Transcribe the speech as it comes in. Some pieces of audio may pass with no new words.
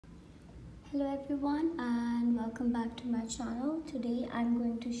Hello everyone and welcome back to my channel. Today I'm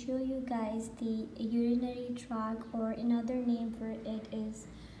going to show you guys the urinary tract, or another name for it is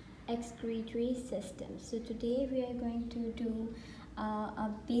excretory system. So today we are going to do a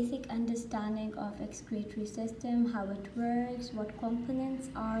basic understanding of excretory system, how it works, what components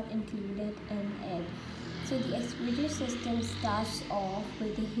are included in it. So the excretory system starts off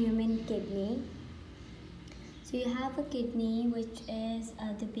with the human kidney. So you have a kidney, which is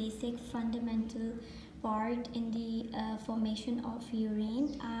the basic fundamental part in the formation of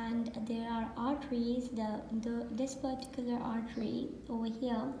urine, and there are arteries. This particular artery over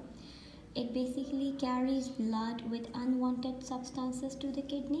here, it basically carries blood with unwanted substances to the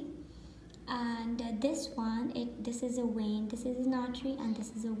kidney. And this is a vein, this is an artery, and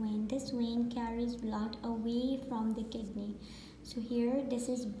this is a vein. This vein carries blood away from the kidney. So here this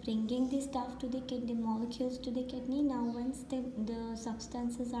is bringing the stuff to the kidney, molecules to the kidney. Now once the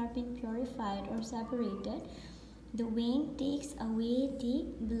substances are being purified or separated, the vein takes away the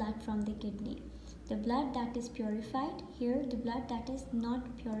blood from the kidney. The blood that is purified, here the blood that is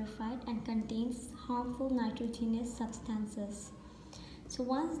not purified and contains harmful nitrogenous substances. So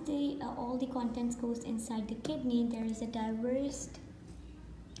once all the contents goes inside the kidney, there is a diverse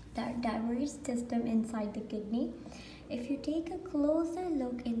system inside the kidney. If you take a closer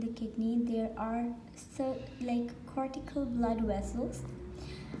look in the kidney, there are like cortical blood vessels,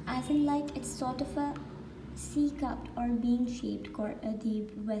 as in like it's sort of a C-cupped or bean shaped the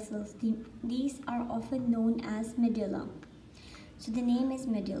vessels. These are often known as medulla. So the name is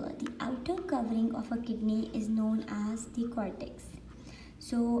medulla. The outer covering of a kidney is known as the cortex.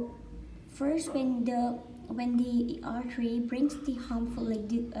 So first, when the artery brings the harmful, like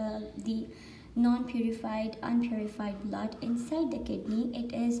the non-purified, unpurified blood inside the kidney,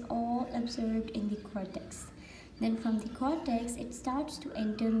 it is all absorbed in the cortex. Then from the cortex, it starts to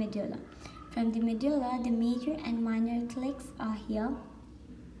enter medulla. From the medulla, the major and minor Calyx are here.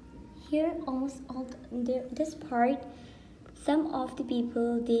 Here, almost all this part, some of the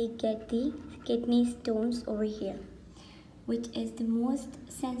people, they get the kidney stones over here, which is the most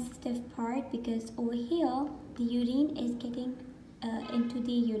sensitive part, because over here the urine is getting into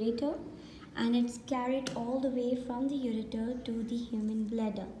the ureter, and it's carried all the way from the ureter to the human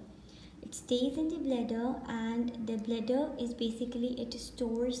bladder. It stays in the bladder, and the bladder is basically, it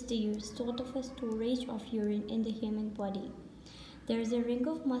stores the sort of a storage of urine in the human body. There is a ring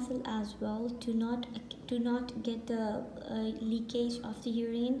of muscle as well to not get the leakage of the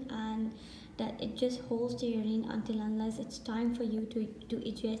urine, and that it just holds the urine unless it's time for you to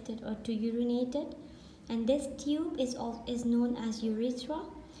eject it or to urinate it. And this tube is known as urethra,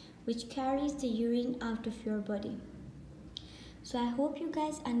 which carries the urine out of your body. So I hope you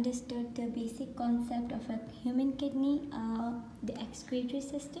guys understood the basic concept of a human kidney, the excretory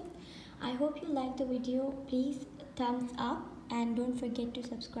system. I hope you liked the video. Please thumbs up and don't forget to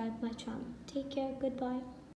subscribe my channel. Take care. Goodbye.